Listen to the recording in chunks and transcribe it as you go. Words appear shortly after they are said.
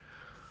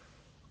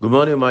Good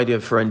morning, my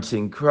dear friends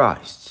in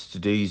Christ.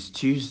 Today is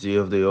Tuesday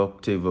of the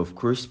octave of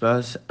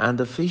Christmas and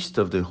the feast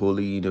of the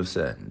Holy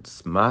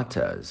Innocents,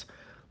 Martyrs.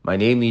 My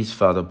name is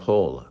Fada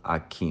Paul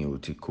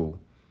Akinotiko.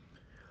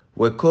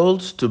 We're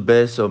called to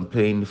bear some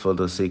pain for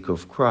the sake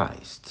of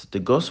Christ. The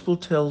Gospel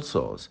tells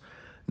us,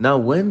 now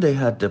when they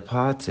had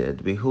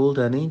departed, behold,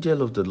 an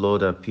angel of the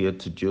Lord appeared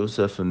to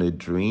Joseph in a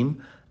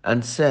dream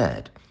and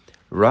said,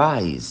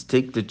 rise,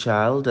 take the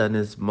child and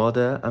his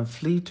mother and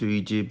flee to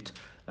Egypt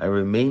and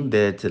remain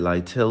there till I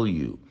tell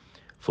you.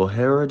 For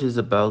Herod is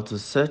about to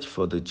search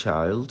for the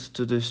child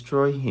to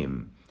destroy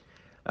him.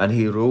 And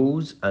he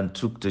rose and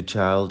took the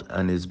child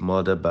and his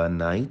mother by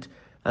night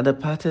and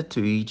departed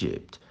to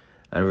Egypt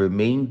and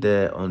remained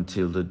there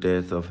until the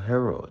death of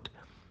Herod.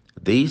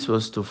 This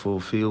was to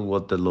fulfill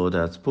what the Lord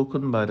had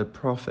spoken by the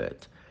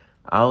prophet.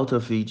 Out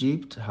of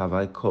Egypt have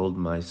I called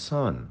my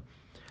son.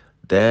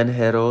 Then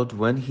Herod,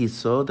 when he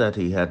saw that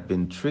he had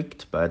been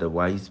tricked by the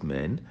wise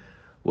men,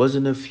 was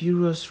in a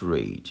furious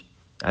rage,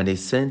 and he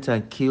sent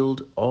and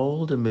killed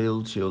all the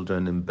male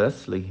children in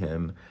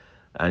Bethlehem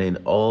and in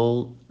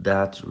all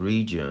that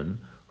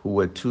region who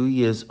were 2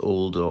 years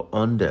old or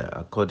under,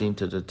 according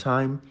to the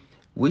time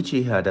which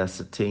he had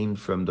ascertained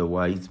from the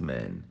wise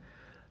men.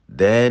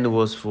 Then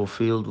was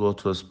fulfilled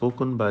what was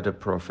spoken by the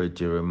prophet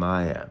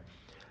Jeremiah.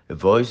 A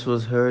voice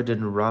was heard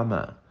in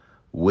Ramah,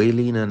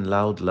 wailing and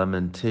loud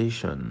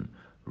lamentation,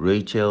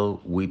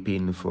 Rachel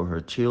weeping for her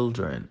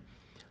children.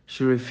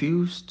 She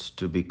refused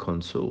to be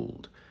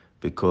consoled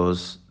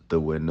because there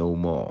were no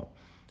more.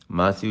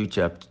 Matthew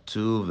chapter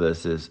 2,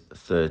 verses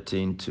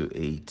 13 to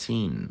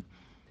 18.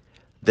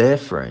 Dear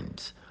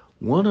friends,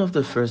 one of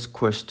the first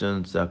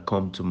questions that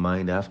come to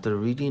mind after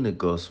reading the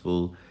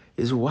gospel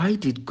is why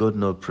did God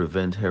not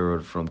prevent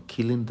Herod from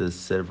killing the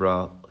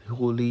several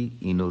holy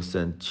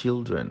innocent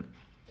children?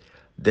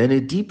 Then a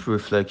deep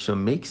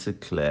reflection makes it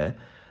clear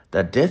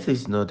that death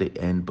is not the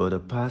end but a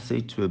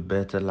passage to a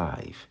better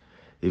life.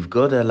 If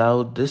God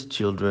allowed these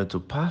children to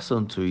pass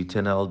on to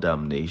eternal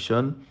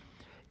damnation,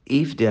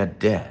 if their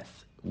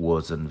death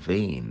was in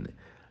vain,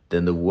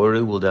 then the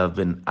worry would have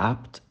been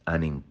apt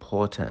and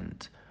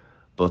important.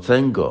 But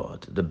thank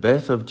God, the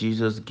birth of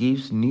Jesus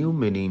gives new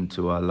meaning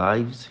to our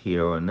lives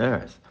here on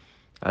earth.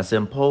 As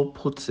St. Paul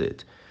puts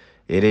it,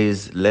 it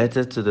is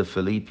letter to the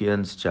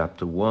Philippians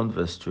chapter 1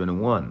 verse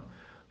 21.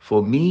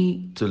 For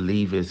me to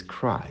live is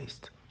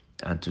Christ,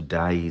 and to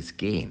die is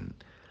gain.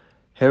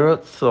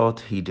 Herod thought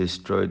he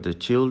destroyed the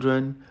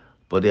children,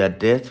 but their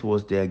death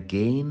was their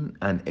gain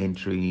and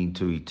entry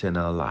into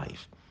eternal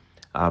life.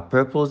 Our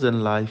purpose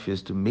in life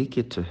is to make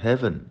it to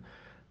heaven.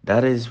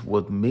 That is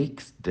what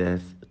makes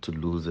death to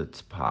lose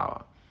its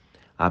power.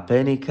 Our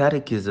penny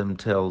catechism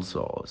tells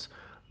us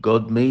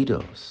God made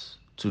us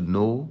to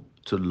know,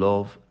 to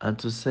love, and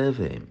to serve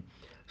Him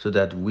so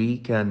that we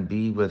can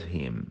be with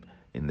Him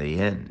in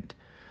the end.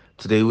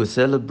 Today we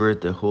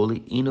celebrate the holy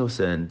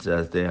innocents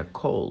as they are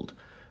called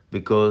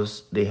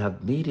because they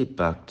have made it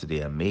back to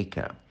their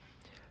Maker.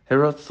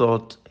 Herod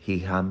thought he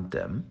harmed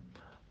them,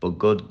 but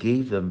God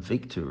gave them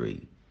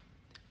victory.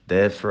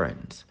 Dear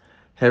friends,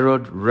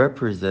 Herod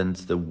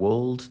represents the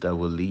world that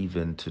we live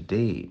in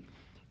today,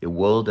 a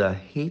world that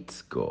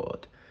hates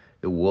God,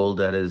 a world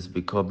that is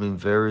becoming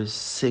very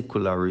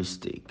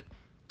secularistic.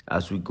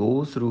 As we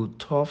go through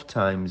tough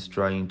times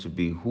trying to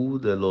be who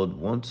the Lord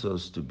wants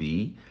us to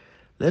be,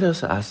 let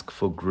us ask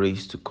for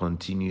grace to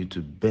continue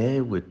to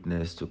bear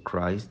witness to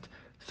Christ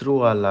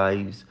through our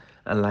lives,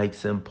 and like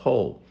St.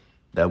 Paul,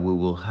 that we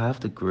will have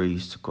the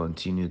grace to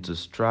continue to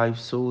strive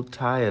so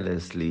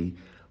tirelessly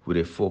with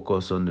a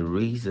focus on the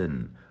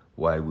reason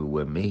why we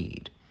were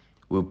made.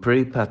 We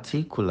pray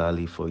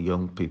particularly for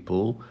young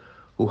people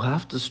who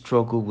have to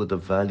struggle with the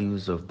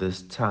values of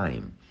this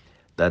time,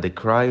 that the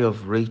cry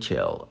of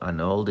Rachel and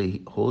all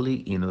the holy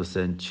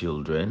innocent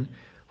children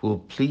will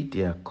plead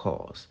their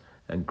cause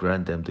and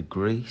grant them the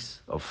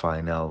grace of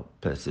final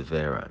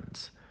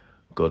perseverance.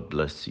 God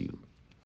bless you.